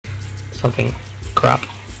something crap.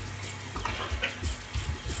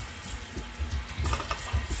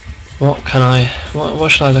 What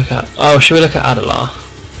should I look at? Oh, should we look at Adelaar?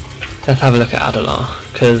 Let's have a look at Adelaar,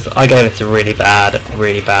 because I gave it a really bad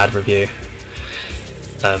review.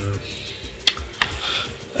 I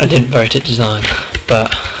didn't vote it design,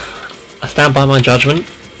 but I stand by my judgment.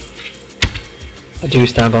 I do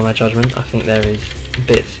stand by my judgment. I think there is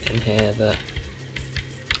bits in here that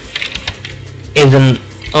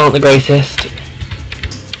aren't the greatest.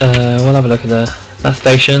 We'll have a look at that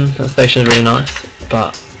station. That station is really nice,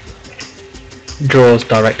 but draws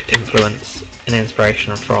direct influence and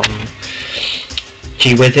inspiration from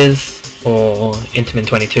G-Whizzes or Intamin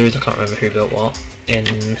 22s. I can't remember who built what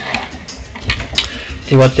in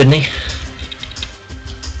Sea World Sydney.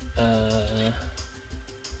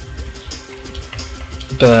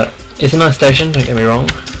 But it's a nice station, don't get me wrong.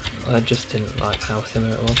 I just didn't like how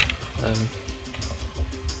similar it was.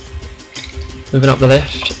 Moving up the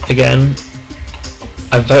lift again,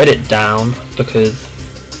 I voted it down because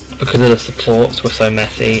of the supports were so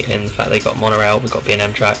messy. In the fact they got monorail, we got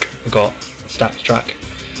B&M track, we got stacked track.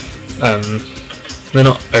 They're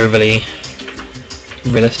not overly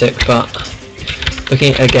realistic, but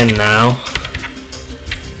looking at it again now,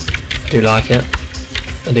 I do like it.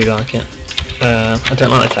 I do like it. I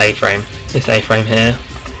don't like this A-frame. This A-frame here.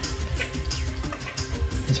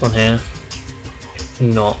 This one here.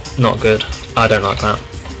 Not good. I don't like that.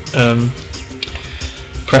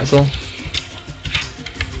 Pretzel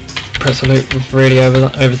loop was really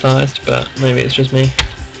oversized, but maybe it's just me.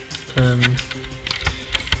 Don't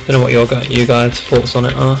know what you guys' thoughts on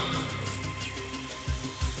it are.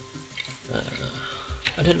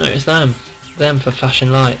 I didn't notice them for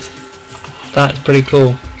flashing lights. That's pretty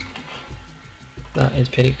cool. That is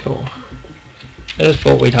pretty cool. I just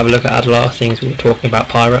thought we'd have a look at Adelaar, seeing as we were talking about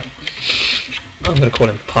Pirate. I'm going to call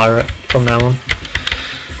him Pirate from now on.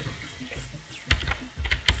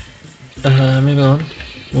 Moving on.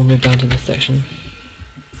 We'll move down to this section.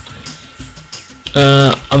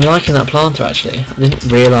 I'm liking that planter actually. I didn't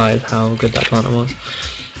realise how good that planter was.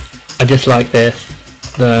 I just like this.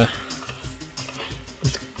 The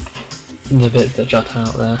bits that jut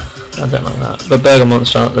out there. I don't like that. But the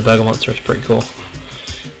Burger Monster is pretty cool.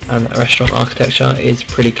 And the restaurant architecture is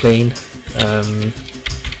pretty clean.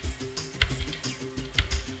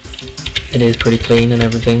 It is pretty clean and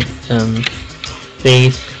everything.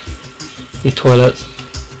 These toilets,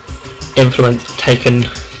 influence taken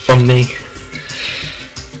from me,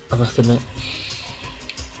 I must admit.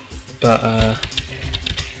 But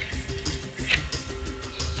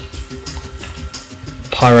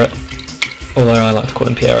Pirate, although I like to call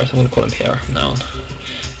him Piero, so I'm going to call him Piero from now on.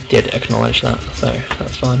 Did acknowledge that, so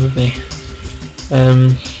that's fine with me.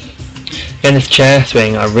 Again, this chair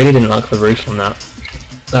swing, I really didn't like the roof on that.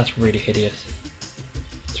 That's really hideous.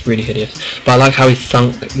 It's really hideous. But I like how he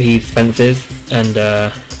sunk these fences and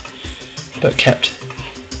but kept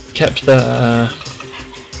the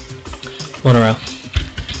monorail.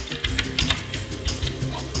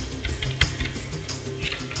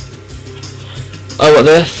 Oh, what,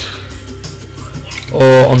 this?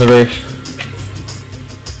 Or on the roof?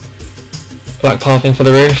 Black pathing for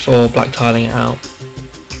the roof or black tiling it out?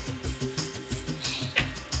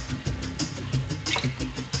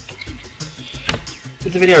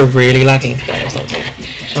 Is the video really lagging today or something?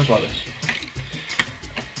 Sounds like this.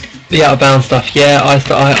 The out of bounds stuff, yeah,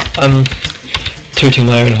 I'm tooting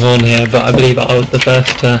my own horn here, but I believe I was the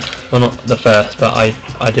first to, well, not the first, but I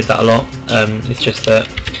did that a lot. It's just that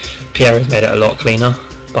Pierre's made it a lot cleaner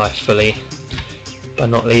by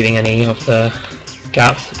not leaving any of the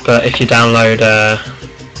gaps. But if you download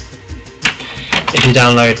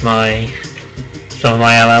some of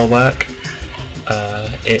my LL work,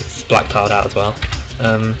 it's black tiled out as well.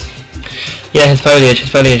 Yeah, his foliage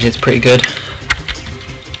is pretty good.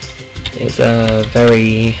 It's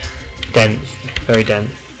very dense.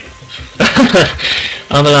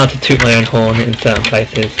 I'm allowed to toot my own horn in certain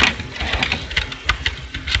places.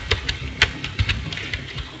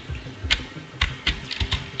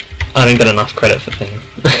 I don't get enough credit for things.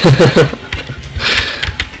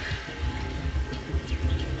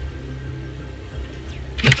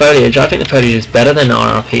 The foliage, I think the foliage is better than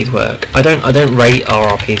RRP's work. I don't rate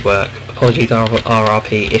RRP's work. Apologies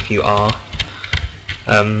RRP if you are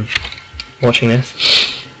watching this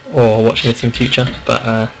or watching this in future, but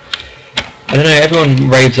I don't know, everyone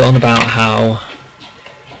raves on about how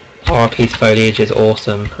RRP's foliage is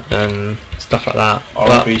awesome and stuff like that.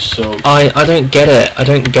 RRP's so... I don't get it. I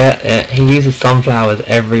don't get it. He uses sunflowers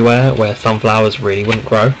everywhere where sunflowers really wouldn't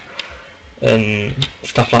grow and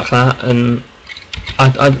stuff like that, and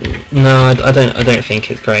I don't think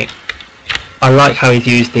it's great. I like how he's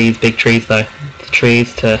used these big trees though. The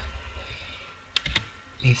trees to...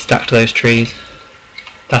 He's stacked those trees.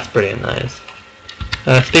 That's brilliant, that is.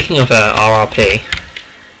 Speaking of RRP,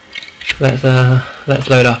 let's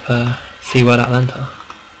load up Sea World Atlanta.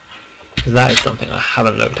 Because that is something I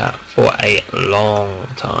haven't looked at for a long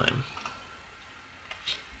time.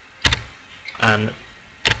 And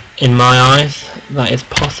in my eyes, that is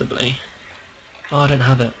possibly... Oh, I don't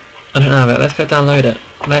have it. I don't have it. Let's go download it.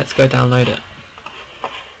 Let's go download it.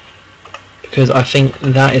 Because I think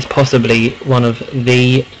that is possibly one of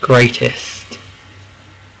the greatest...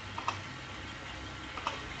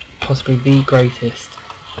 Possibly the greatest...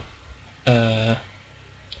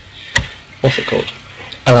 what's it called?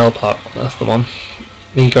 LL Park, that's the one.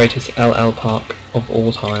 The greatest LL Park of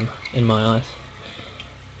all time, in my eyes.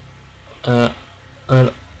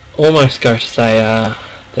 I'd almost go to say that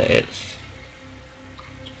it's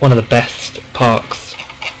one of the best parks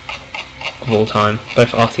of all time,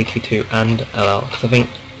 both RCT2 and LL, because I think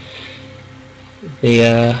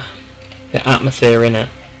the atmosphere in it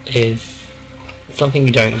is something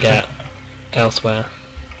you don't get elsewhere.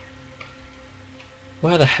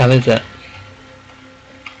 Where the hell is it?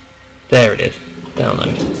 There it is.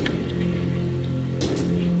 Download.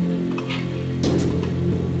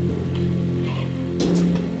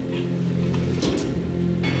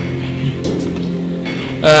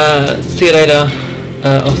 See you later,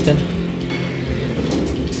 Austin.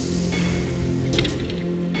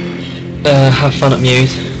 Have fun at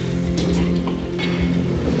Muse.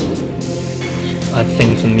 I'd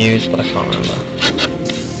sing some Muse, but I can't remember.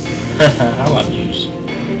 I like Muse.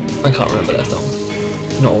 I can't remember their songs.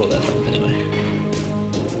 Not all of their songs, anyway.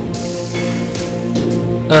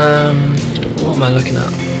 What am I looking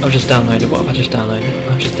at? I've just downloaded. What have I just downloaded?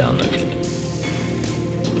 I've just downloaded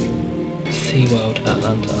Sea World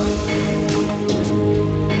Atlanta.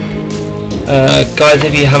 Guys,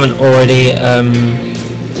 if you haven't already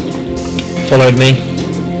followed me,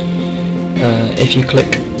 if you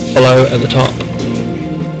click follow at the top,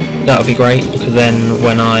 that would be great, because then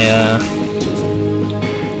when I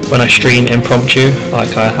stream impromptu,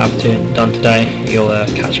 like I have done today, you'll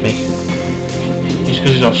catch me. Just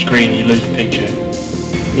because it's off screen, you lose the picture.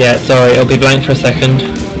 Yeah, sorry, it'll be blank for a second.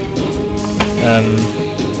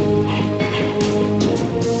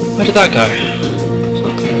 Where did that go?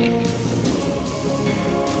 Fuck's sake.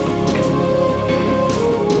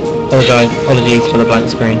 Apologies for the blank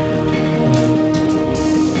screen.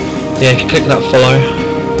 Yeah, if you click that follow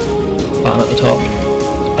button at the top,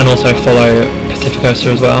 and also follow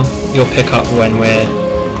Pacificoaster as well, you'll pick up when we're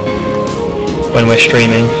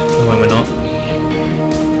streaming and when we're not.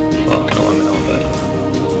 Well, not when we're not, but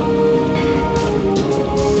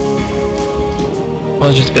I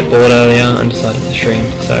was just a bit bored earlier and decided to stream,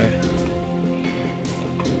 so...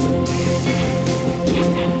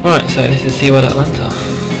 Alright, so this is Sea World Atlanta.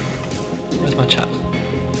 Where's my chat?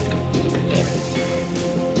 There it is.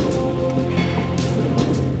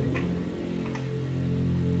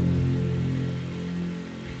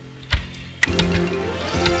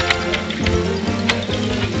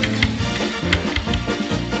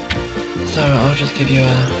 So I'll just give you a...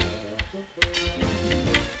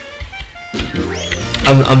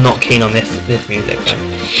 I'm not keen on this music though.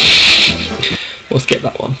 We'll skip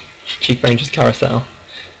that one. Chief Ranger's Carousel.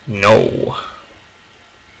 No.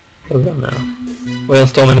 What have we done now? We're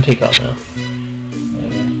storming the peacock now.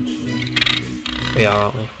 We are,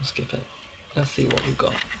 aren't we? We'll skip it. Let's see what we've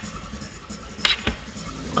got.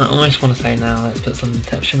 I almost want to say now let's put some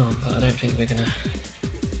Inception on, but I don't think we're gonna...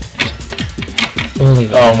 We'll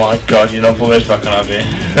leave it. Oh my god, you're not put this back on, have you?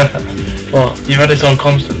 What? You've had this on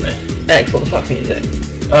constantly. X, what the fuck music?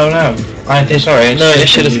 Oh no. I did, sorry. No, it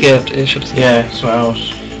should have skipped. It should have skipped. Yeah, somewhere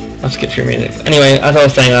else. I've skipped through music. Anyway, as I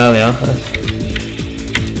was saying earlier,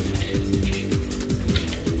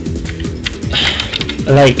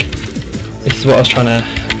 a lake. This is what I was trying to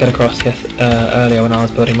get across earlier when I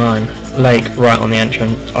was building mine. Lake right on the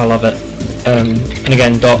entrance. I love it. And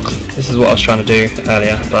again, docks. This is what I was trying to do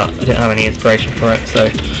earlier, but I didn't have any inspiration for it. So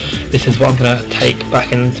this is what I'm going to take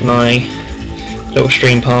back into my little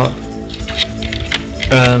stream park.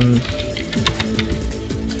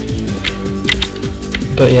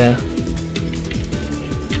 But yeah,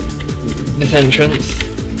 this entrance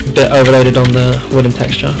a bit overloaded on the wooden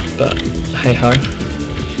texture, but hey ho.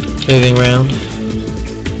 Moving around.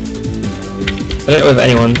 I don't know if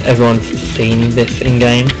everyone's seen this in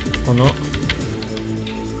game or not,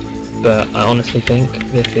 but I honestly think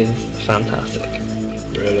this is fantastic.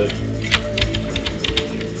 Really?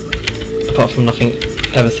 Apart from nothing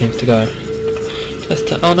ever seems to go.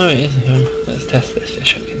 Oh no, it is. Let's test this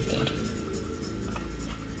fish hook instead.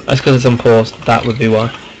 That's because it's on pause. That would be why.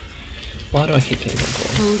 Why do I keep things on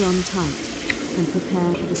pause? Hold on tight and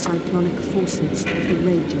prepare for the cyclonic forces of the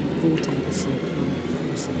raging vortex. Cyclonic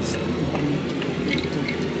forces of the raging vortex.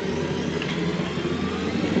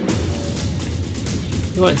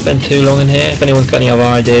 We won't spend too long in here. If anyone's got any other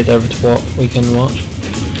ideas over to what we can watch.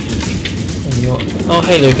 Oh,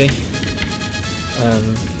 hey Loopy.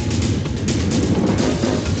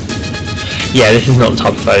 Yeah, this is not the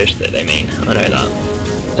type of footage that they mean. I know that.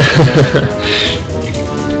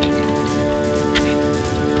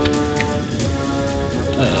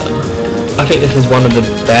 I think this is one of the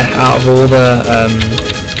best out of all the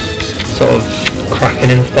sort of Kraken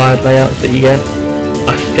inspired layouts that you get.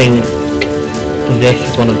 I think this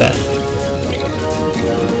is one of the best.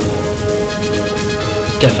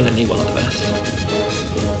 Definitely one of the best.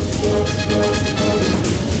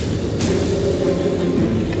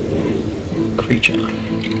 Creature.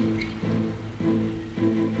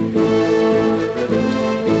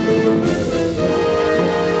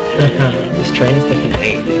 This train is taking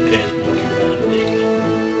ages.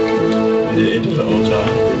 It does it all the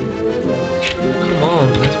time. Come on,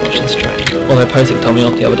 let's watch this train. Although Posick told me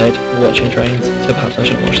off the other day to watching trains, so perhaps I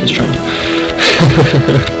should watch this train.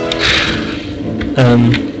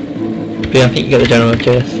 But yeah, I think you get the general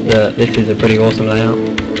gist that this is a pretty awesome layout.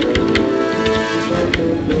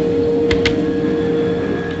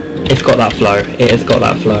 It's got that flow. It has got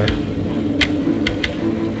that flow.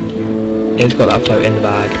 It's got that flow in the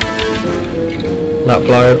bag. That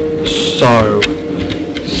flow, so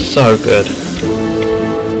good.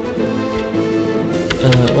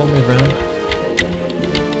 One move round.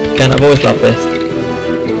 Again, I've always loved this.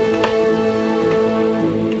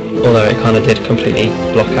 Although it kind of did completely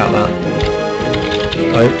block out that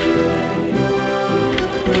oak.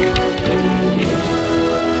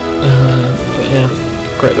 But yeah,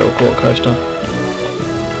 great little court coaster.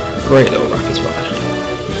 Great little rapids ride.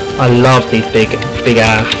 I love these big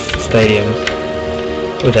ass stadiums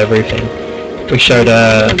with everything. We showed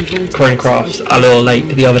Corin Crafts a little late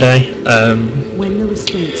the other day. When the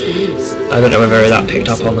restraints release, I don't know whether that picked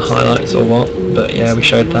up on the highlights or what, but yeah, we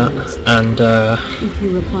showed that. And if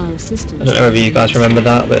you require assistance, I don't know whether you guys remember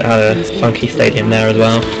that, but it had a funky stadium there as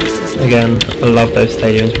well. Again, I love those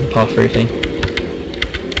stadiums with path roofing.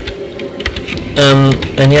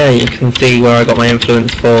 And yeah, you can see where I got my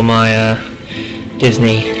influence for my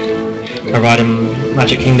Disney I ride in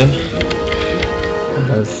Magic Kingdom,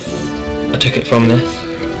 as I took it from this.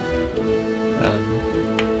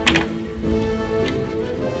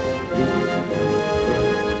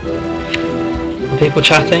 Are people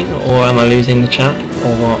chatting, or am I losing the chat,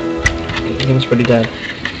 or what? The game's pretty dead.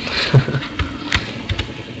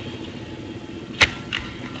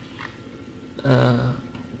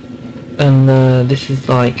 And this is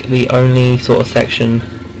like the only sort of section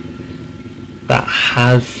that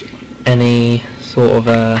has any sort of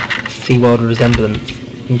a SeaWorld resemblance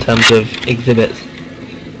in terms of exhibits.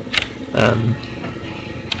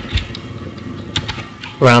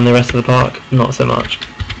 Around the rest of the park, not so much.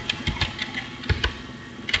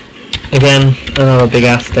 Again, another big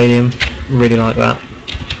ass stadium, really like that,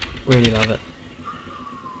 really love it.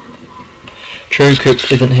 True,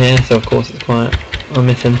 Coops isn't here, so of course it's quiet. I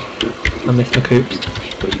miss him, I miss my Coops.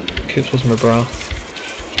 Coops was my bra.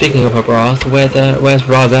 Speaking of my bras, where's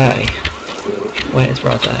Rosé? Where's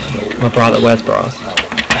Rosé? My bra that wears bras.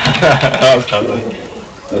 That was lovely.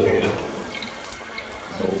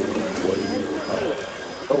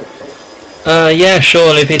 Yeah,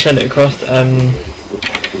 sure, Loopy, send it across.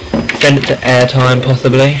 Send it to airtime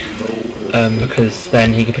possibly, because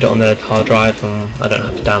then he can put it on the hard drive and I don't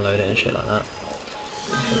have to download it and shit like that.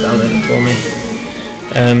 He'll download it for me.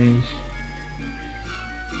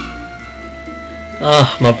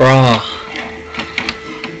 My bra.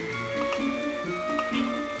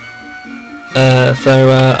 So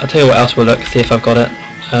I'll tell you what else we'll look, see if I've got it.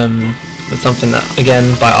 But something that,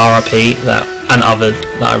 again, by RRP, that and others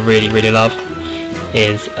that I really love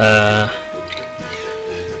is,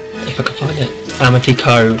 if I can find it, Amity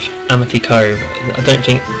Cove. Amity Cove. I don't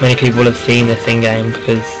think many people will have seen this in-game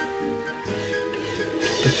because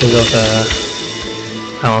of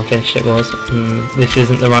how unfinished it was. This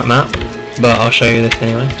isn't the right map, but I'll show you this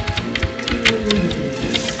anyway.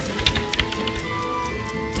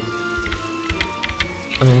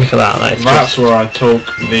 I mean, look at that. That's where I took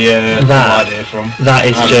the idea from. That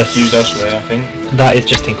is just used elsewhere, I think. That is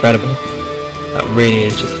just incredible. That really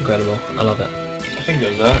is just incredible. I love it. I think it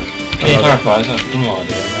was that. Can you clarify? Is that no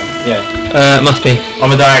idea? Yeah. It must be.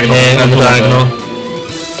 On the diagonal. Yeah, on the diagonal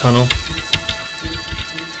tunnel.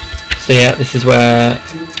 So yeah, this is where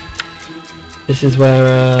This is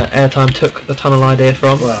where Airtime took the tunnel idea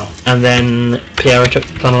from, Wow. and then Piero took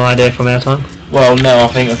the tunnel idea from Airtime. Well, no, I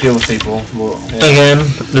think a few other people will. Yeah. Again,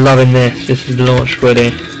 loving this. This is launched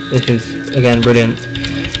ready. This is, again, brilliant.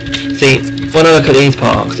 See, when I look at these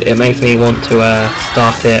parks, it makes me want to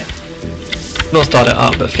start it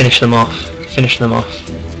up, but finish them off. Finish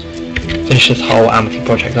this whole Amity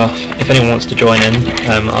project off. If anyone wants to join in,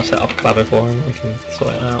 I'll set up a collabo for them. We can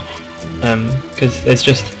sort it out. Because there's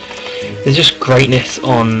just greatness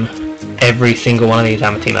on every single one of these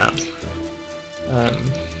Amity maps.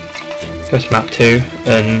 Go to map 2,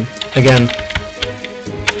 and again,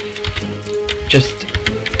 just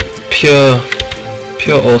pure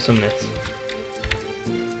awesomeness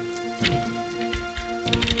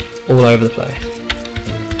all over the place.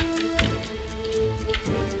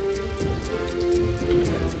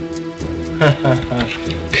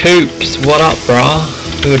 Coops, what up,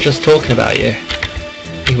 brah? We were just talking about you.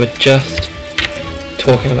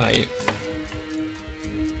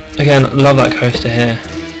 Again, love that coaster here,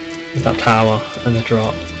 with that tower and the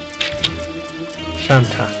drop.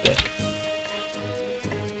 Fantastic.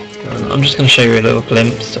 I'm just going to show you a little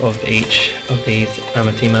glimpse of each of these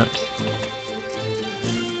Amity maps.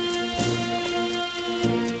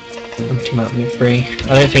 Amity map 3.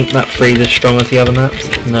 I don't think map 3 is as strong as the other maps.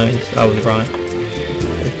 No, I was right.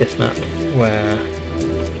 It's this map where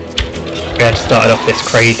we had started off this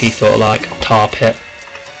crazy sort of like tar pit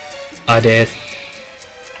ideas.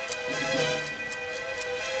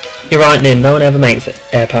 You're right, Nin, no one ever makes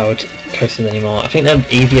air-powered coasters anymore. I think they're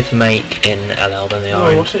easier to make in LL than they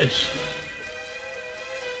are in... what's this?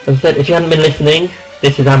 As I said, if you hadn't been listening,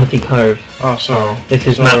 this is Amity Cove. Oh, sorry. This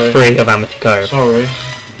is map 3 of Amity Cove. Sorry.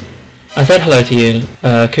 I said hello to you,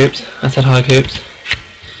 Coops. I said hi, Coops.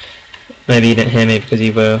 Maybe you didn't hear me because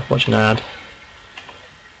you were watching an ad.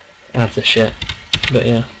 Ads are shit. But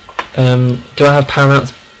yeah. Do I have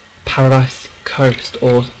Paradise Coast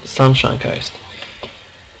or Sunshine Coast?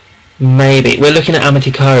 Maybe. We're looking at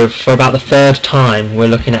Amity Cove. For about the 3rd time, we're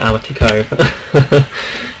looking at Amity Cove.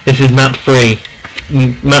 This is map 3.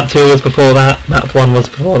 Map 2 was before that. Map 1 was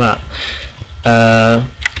before that.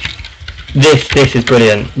 This is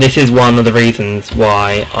brilliant. This is one of the reasons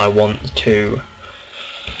why I want to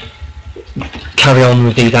carry on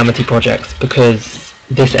with these Amity projects, because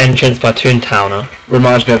this entrance by Toontowner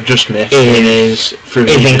reminds me of Just Myth. Is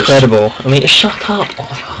incredible. I mean, shut up,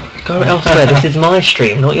 Oliver. Go elsewhere. This is my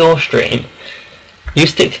stream, not your stream. You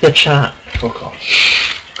stick to the chat. Fuck off.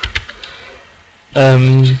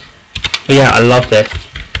 But yeah, I love this.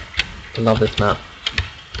 I love this map.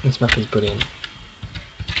 This map is brilliant.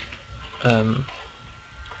 And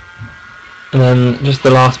then just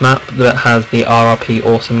the last map that has the RRP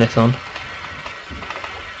awesomeness on.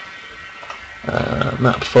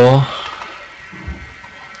 Map 4.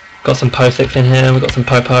 Got some POSIX in here, we've got some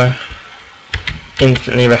Popo.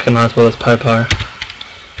 Instantly recognisable as Popo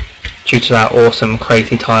due to that awesome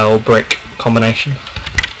crazy tile brick combination.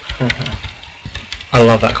 I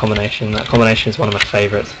love that combination. That combination is one of my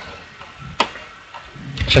favourites.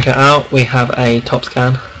 Check it out, we have a top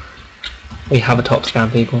scan. We have a top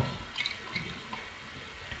scan, people.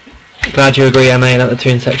 Glad you agree, MA, that the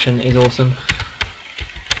Toon section is awesome.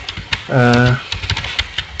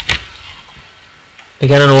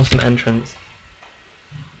 Again, an awesome entrance.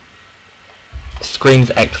 Screams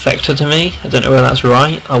X Sector to me. I don't know whether that's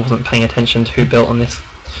right. I wasn't paying attention to who built on this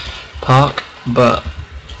park, but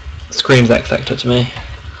screams X Sector to me.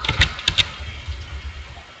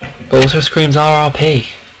 But also screams RRP.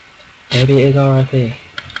 Maybe it is RIP.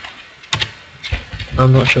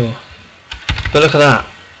 I'm not sure. But look at that.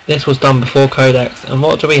 This was done before Codex, and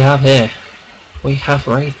what do we have here? We have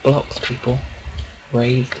raised blocks, people.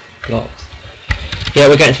 Raised blocks. Yeah,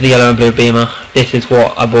 we're getting to the yellow and blue beamer. This is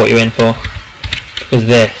what I brought you in for. Because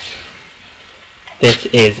this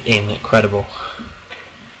is incredible.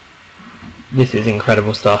 This is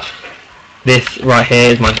incredible stuff. This right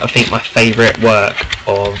here is I think my favourite work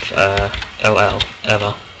of LL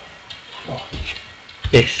ever.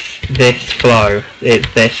 This flow,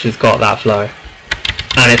 this has got that flow.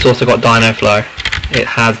 And it's also got Dino flow. It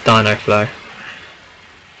has Dino flow.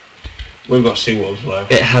 We've got Sea World flow.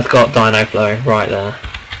 It has got Dino flow right there.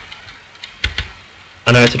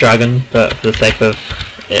 I know it's a dragon, but for the sake of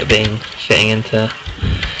it being fitting into...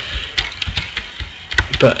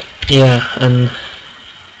 But yeah, and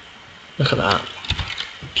look at that.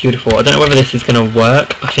 Beautiful. I don't know whether this is going to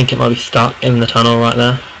work. I think it might be stuck in the tunnel right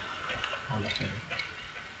there.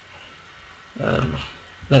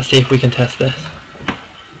 Let's see if we can test this.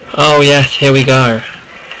 Oh yes, here we go.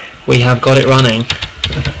 We have got it running.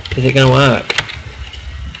 Is it going to work?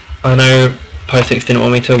 I know POSIX didn't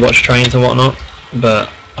want me to watch trains and whatnot, but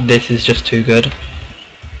this is just too good.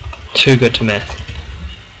 Too good to miss.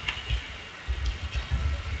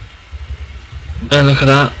 And look at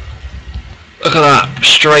that. Look at that.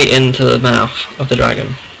 Straight into the mouth of the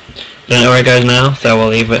dragon. I don't know where it goes now, so we'll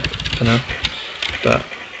leave it for now. But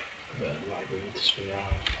like we need to spin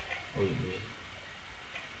around. What do you mean?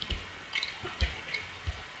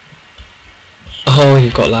 oh,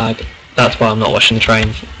 you've got lag. That's why I'm not watching the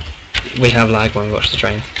trains. We have lag when we watch the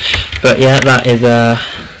trains. But yeah, that is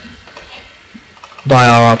by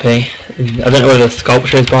RRP. I don't know whether the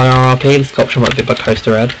sculpture is by RRP. The sculpture might be by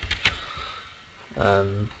Coaster Red.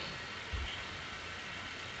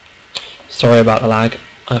 Sorry about the lag.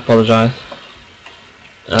 I apologise.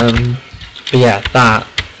 But yeah, that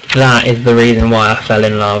is the reason why I fell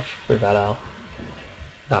in love with LL.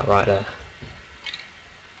 That right there.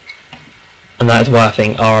 And that is why I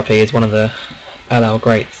think RRP is one of the LL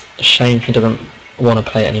greats. Shame he doesn't want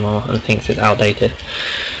to play it anymore and thinks it's outdated.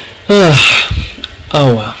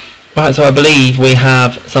 Oh well. Right, so I believe we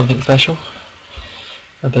have something special.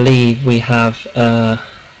 I believe we have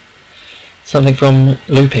something from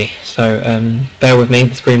Loopy. So bear with me,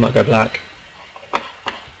 the screen might go black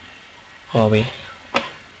while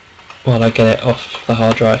I get it off the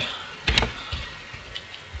hard drive.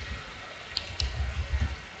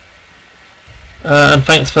 And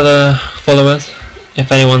thanks for the followers.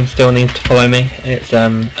 If anyone still needs to follow me, it's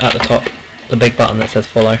at the top, the big button that says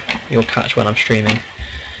follow. You'll catch when I'm streaming.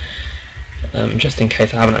 Just in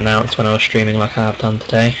case I haven't announced when I was streaming like I have done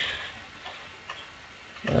today.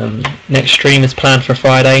 Next stream is planned for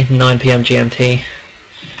Friday, 9 PM GMT.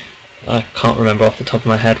 I can't remember off the top of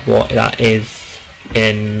my head what that is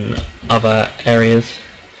in other areas,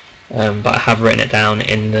 but I have written it down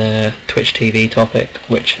in the Twitch TV topic,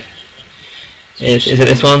 which is it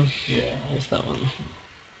this one? Yeah. It's that one.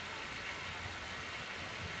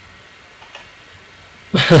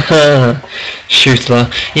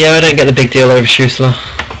 Schussler. Yeah, I don't get the big deal over Schussler.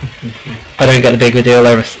 I don't get the big deal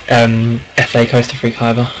over SA Coaster Freak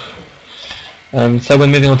either. So we're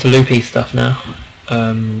moving on to Loopy stuff now.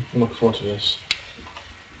 I'm looking forward to this.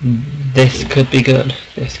 This could be good.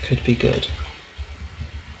 This could be good.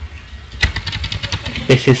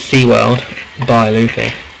 This is Sea World by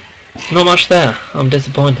Loopy. Not much there. I'm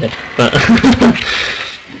disappointed, but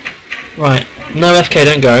right. No FK,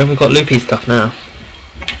 don't go. We've got Loopy stuff now.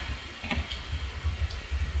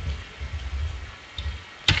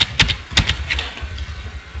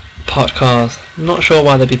 Parked cars. Not sure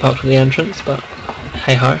why they'd be parked at the entrance, but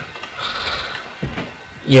hey ho.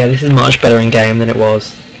 Yeah, this is much better in game than it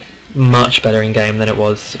was. Much better in game than it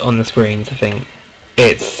was on the screens. I think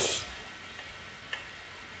it's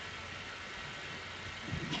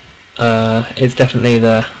definitely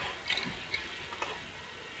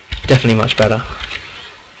much better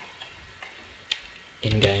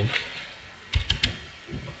in game.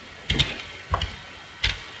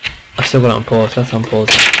 I've still got it on pause. Let's unpause.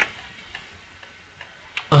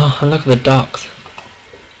 Oh, and look at the ducks.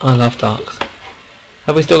 I love ducks.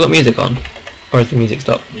 Have we still got music on? Or has the music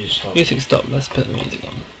stopped? Music stopped. Let's put the music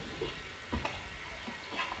on.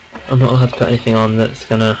 I'm not allowed to put anything on that's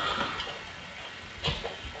gonna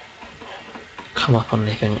come up on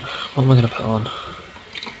anything. What am I gonna put on?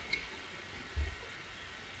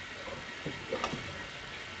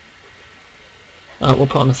 We'll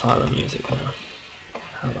put on the silent music now.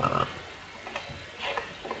 How about that?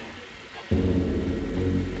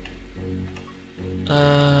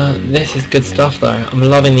 This is good stuff though. I'm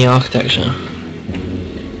loving the architecture.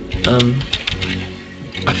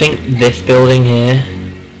 I think this building here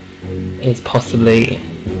is possibly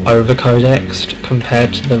over-codexed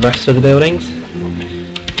compared to the rest of the buildings,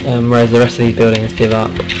 whereas the rest of these buildings give out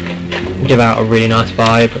a really nice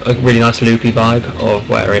vibe, a really nice loopy vibe of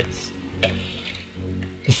where it's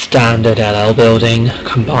the standard LL building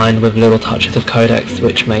combined with little touches of codex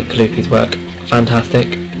which make Loopy's work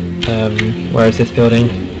fantastic. Whereas this building,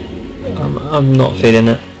 I'm not feeling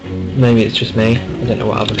it. Maybe it's just me. I don't know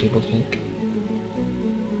what other people think.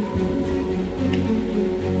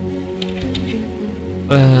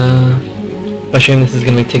 I assume this is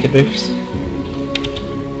going to be ticket booths,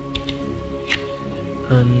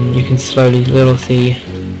 and you can slowly see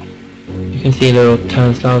little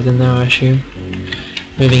turnstiles in there. I assume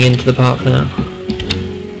moving into the park now.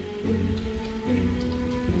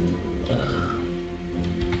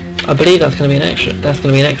 I believe that's going to be an exit. That's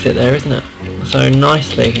going to be an exit there, isn't it? So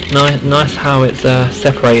nice how it's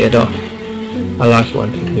separated off. I like it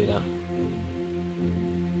when people do that.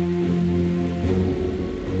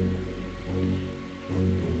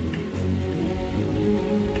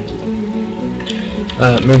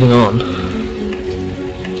 Moving on.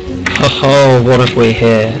 Oh, what have we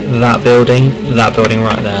here? That building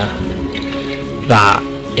right there. That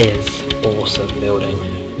is awesome building.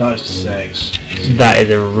 Nice 6. That is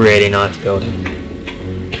a really nice building.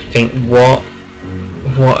 I think what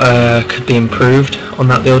could be improved on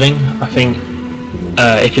that building, I think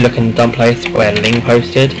if you look in the dump place where Ling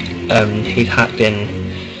posted, he's hacked in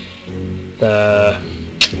the,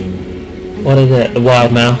 what is it, the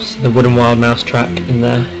wild mouse, the wooden wild mouse track in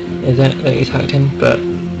there, is it, that he's hacked in, but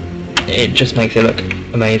it just makes it look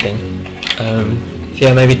amazing. So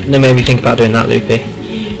yeah, maybe think about doing that, Loopy.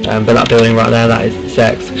 But that building right there, that is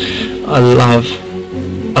sex. I love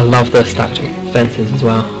the stacked fences as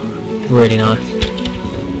well, really nice.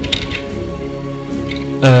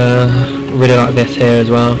 Really like this here as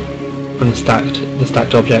well, and the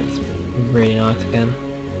stacked objects, really nice again.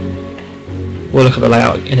 We'll look at the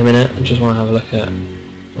layout in a minute. I just want to have a look at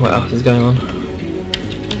what else is going on.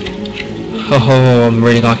 Oh, I'm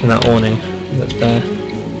really liking that awning that's there.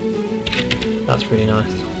 That's really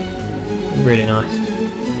nice. Really nice.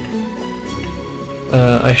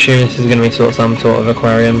 I assume this is going to be some sort of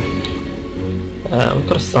aquarium. We've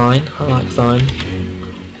got a sign. I like signs.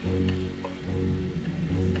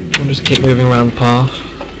 We'll just keep moving around the path.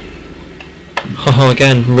 Oh,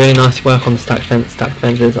 again, really nice work on the stacked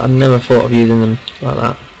fences. I'd never thought of using them like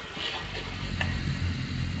that.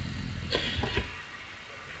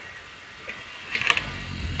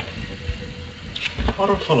 I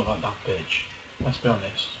don't follow like that bitch. Let's be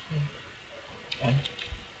honest. Okay.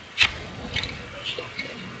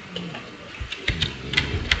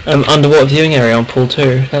 Underwater viewing area on pool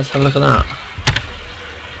 2. Let's have a look at that.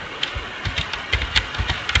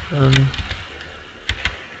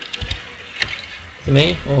 Is it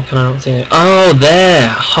me, or can I not see it? Oh,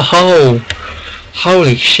 there! Oh,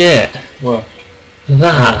 holy shit! What?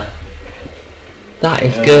 That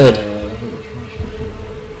is good.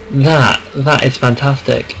 That is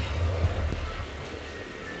fantastic.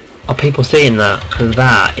 Are people seeing that? Because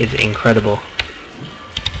that is incredible.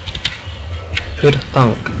 Who'd have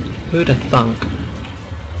thunk? Who'd have thunk?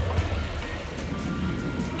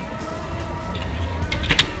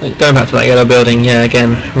 Going back to that yellow building, yeah,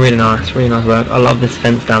 again, really nice work. I love this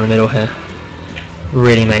fence down the middle here.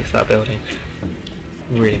 Really makes that building.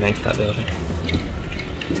 Really makes that building.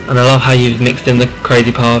 And I love how you've mixed in the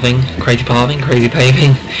crazy paving with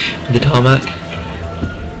the tarmac,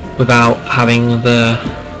 without having it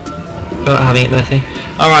messy.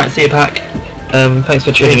 Alright, see you, Pack. Thanks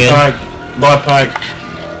for tuning in. Bye, Pack.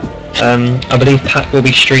 I believe Pack will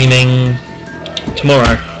be streaming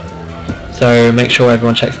tomorrow, so make sure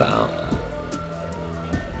everyone checks that out.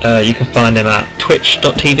 You can find him at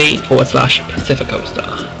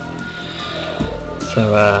twitch.tv/PacificoStar.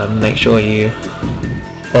 So make sure you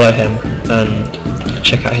follow him and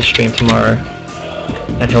check out his stream tomorrow,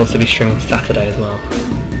 and he'll also be streaming Saturday as well.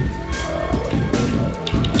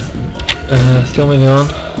 Still moving on.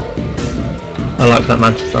 I like that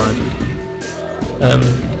manta sign.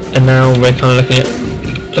 And now we're kind of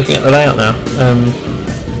looking at the layout now.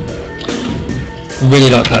 Really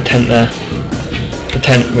like that tent there. The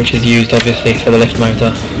tent which is used obviously for the lift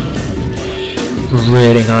motor.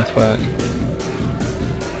 Really nice work.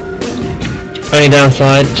 Only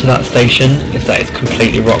downside to that station is that it's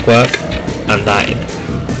completely rock work, and that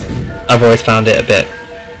I've always found it a bit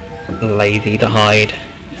lazy to hide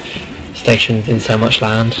stations in so much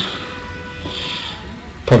land.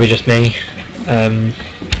 Probably just me.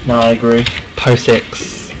 No, I agree. Post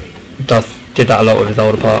 6 did that a lot with his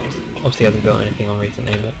older parks. Obviously hasn't built anything on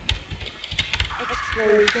recently, but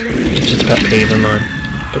it's just a pet peeve of mine.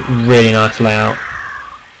 But really nice layout.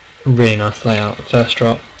 Really nice layout. First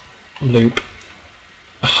drop. Loop.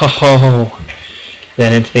 Oh,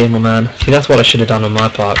 then into the Emerald Man. See, that's what I should have done on my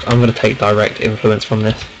park. I'm going to take direct influence from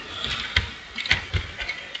this.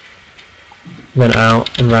 Went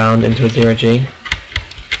out and round into a 0G.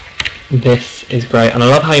 This is great, and I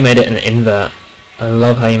love how you made it an invert. I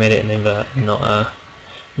love how you made it an invert, not a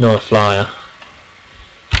flyer.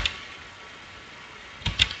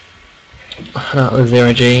 And out of the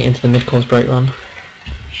 0G into the mid-course brake run.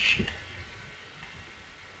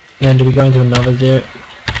 Then do we go into another 0?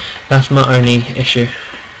 That's my only issue.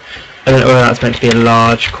 I don't know whether that's meant to be a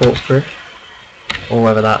large corkscrew, or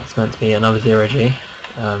whether that's meant to be another 0G.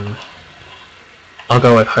 I'll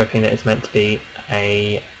go with hoping that it's meant to be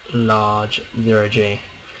a large 0G.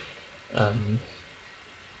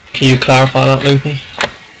 Can you clarify that, Loopy?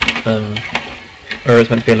 Or it's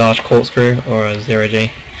meant to be a large corkscrew or a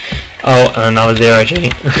 0G? Oh, and another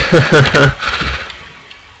 0G.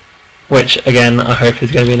 Which, again, I hope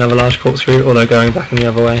is going to be another large corkscrew, although going back in the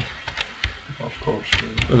other way. Of course.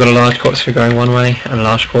 We've got a large corkscrew going one way and a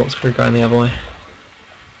large corkscrew going the other way.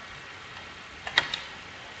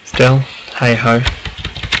 Still, hey ho.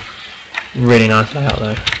 Really nice layout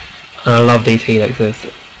though. And I love these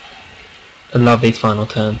helixes. I love these final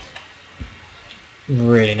turns.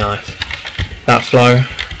 Really nice. That flow.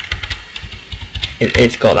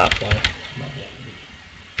 It's got that flow.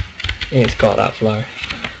 It's got that flow.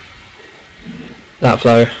 That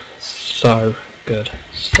flow, so good.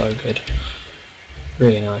 So good.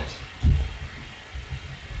 Really nice.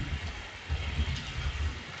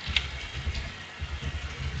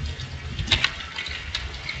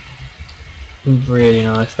 Really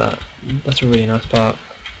nice that. That's a really nice part.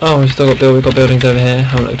 Oh, we've got buildings over here.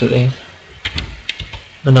 Haven't looked at these.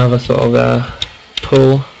 Another sort of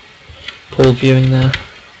pool viewing there.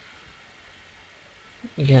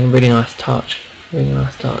 Again, really nice touch. Really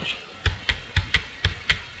nice touch.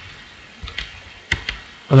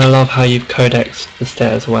 And I love how you've codexed the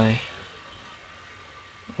stairs away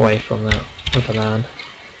from that, with the land.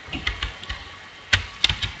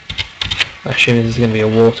 I assume this is going to be a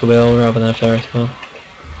water wheel rather than a Ferris wheel.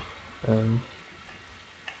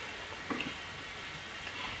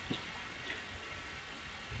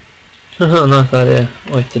 Nice idea.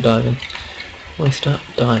 Oyster diving. Oyster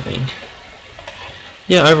diving.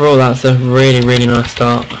 Yeah, overall that's a really nice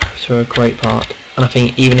start to a great part. And I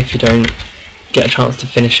think even if you don't get a chance to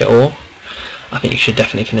finish it all, I think you should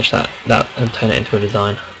definitely finish that and turn it into a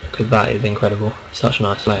design, because that is incredible. Such a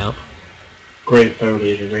nice layout. Great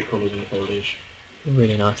foliage and great colours in the foliage.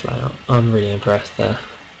 Really nice layout. I'm really impressed there.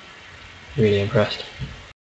 Really impressed.